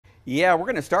Yeah, we're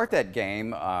going to start that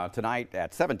game tonight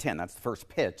at 7:10. That's the first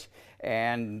pitch.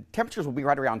 And temperatures will be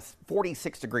right around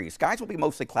 46 degrees. Skies will be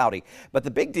mostly cloudy, but the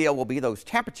big deal will be those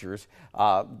temperatures.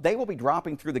 They will be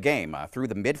dropping through the game, through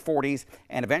the mid 40s,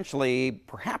 and eventually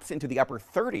perhaps into the upper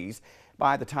 30s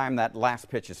by the time that last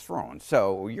pitch is thrown.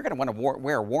 So you're going to want to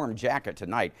wear a warm jacket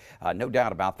tonight, no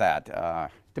doubt about that,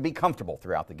 to be comfortable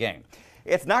throughout the game.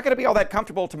 It's not going to be all that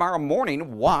comfortable tomorrow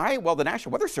morning. Why? Well, the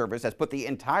National Weather Service has put the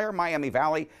entire Miami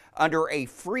Valley under a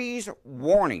freeze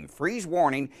warning. Freeze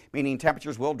warning, meaning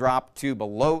temperatures will drop to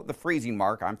below the freezing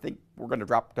mark. I think we're going to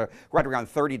drop to right around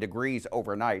 30 degrees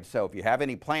overnight. So if you have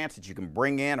any plants that you can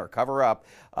bring in or cover up,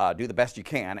 do the best you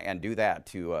can and do that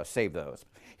to save those.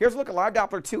 Here's a look at Live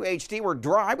Doppler 2 HD. We're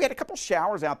dry. We had a couple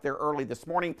showers out there early this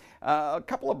morning, a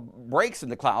couple of breaks in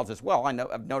the clouds as well.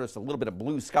 I've noticed a little bit of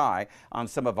blue sky on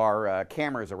some of our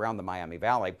cameras around the Miami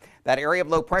Valley. That area of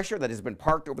low pressure that has been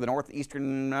parked over the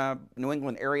northeastern New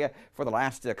England area for the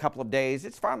last couple of days,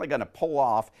 it's finally going to pull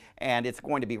off, and it's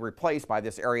going to be replaced by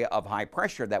this area of high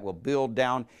pressure that will build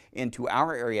down into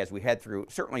our area as we head through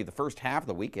certainly the first half of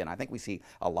the weekend. I think we see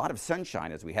a lot of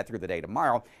sunshine as we head through the day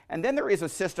tomorrow. And then there is a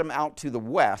system out to the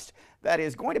west that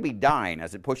is going to be dying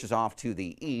as it pushes off to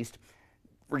the east.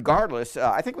 Regardless,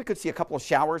 I think we could see a couple of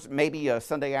showers, maybe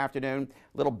Sunday afternoon,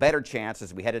 a little better chance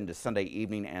as we head into Sunday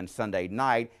evening and Sunday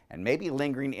night, and maybe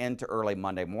lingering into early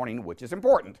Monday morning, which is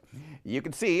important. You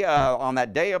can see on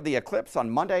that day of the eclipse on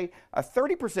Monday, a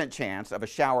 30% chance of a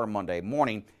shower Monday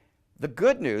morning. The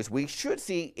good news, we should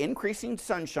see increasing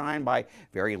sunshine by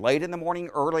very late in the morning,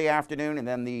 early afternoon, and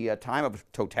then the time of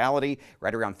totality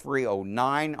right around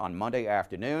 3:09 on Monday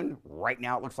afternoon. Right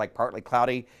now it looks like partly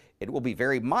cloudy. It will be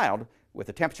very mild with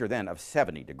a temperature then of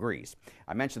 70 degrees.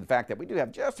 I mentioned the fact that we do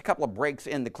have just a couple of breaks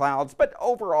in the clouds, but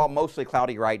overall mostly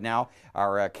cloudy right now.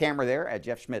 Our camera there at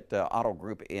Jeff Schmidt Auto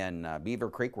Group in Beaver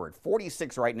Creek, we're at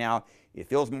 46 right now. It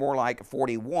feels more like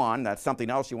 41. That's something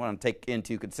else you want to take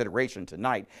into consideration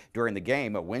tonight during the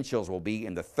game. Wind chills will be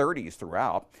in the 30s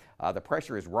throughout. The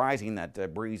pressure is rising,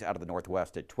 that breeze out of the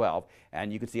northwest at 12.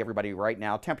 And you can see everybody right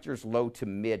now, temperatures low to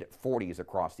mid 40s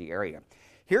across the area.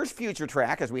 Here's Future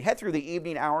Track. As we head through the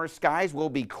evening hours, skies will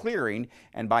be clearing,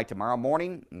 and by tomorrow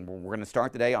morning, we're going to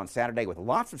start the day on Saturday with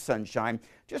lots of sunshine,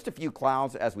 just a few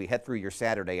clouds as we head through your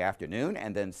Saturday afternoon,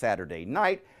 and then Saturday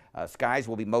night. Skies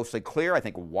will be mostly clear. I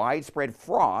think widespread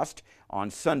frost on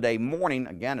Sunday morning.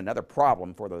 Again, another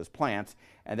problem for those plants.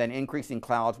 And then increasing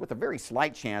clouds with a very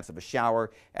slight chance of a shower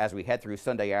as we head through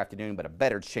Sunday afternoon, but a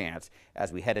better chance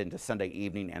as we head into Sunday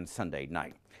evening and Sunday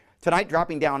night. Tonight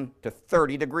dropping down to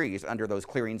 30 degrees under those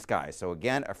clearing skies. So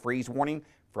again, a freeze warning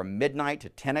from midnight to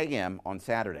 10 a.m. on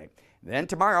Saturday. Then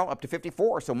tomorrow up to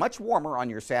 54, so much warmer on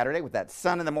your Saturday with that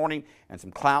sun in the morning and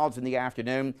some clouds in the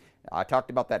afternoon. I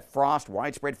talked about that frost,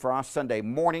 widespread frost Sunday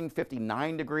morning,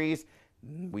 59 degrees.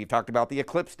 We've talked about the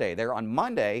eclipse day there on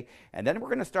Monday, and then we're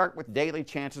going to start with daily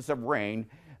chances of rain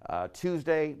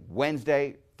Tuesday,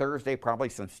 Wednesday, Thursday, probably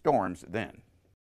some storms then.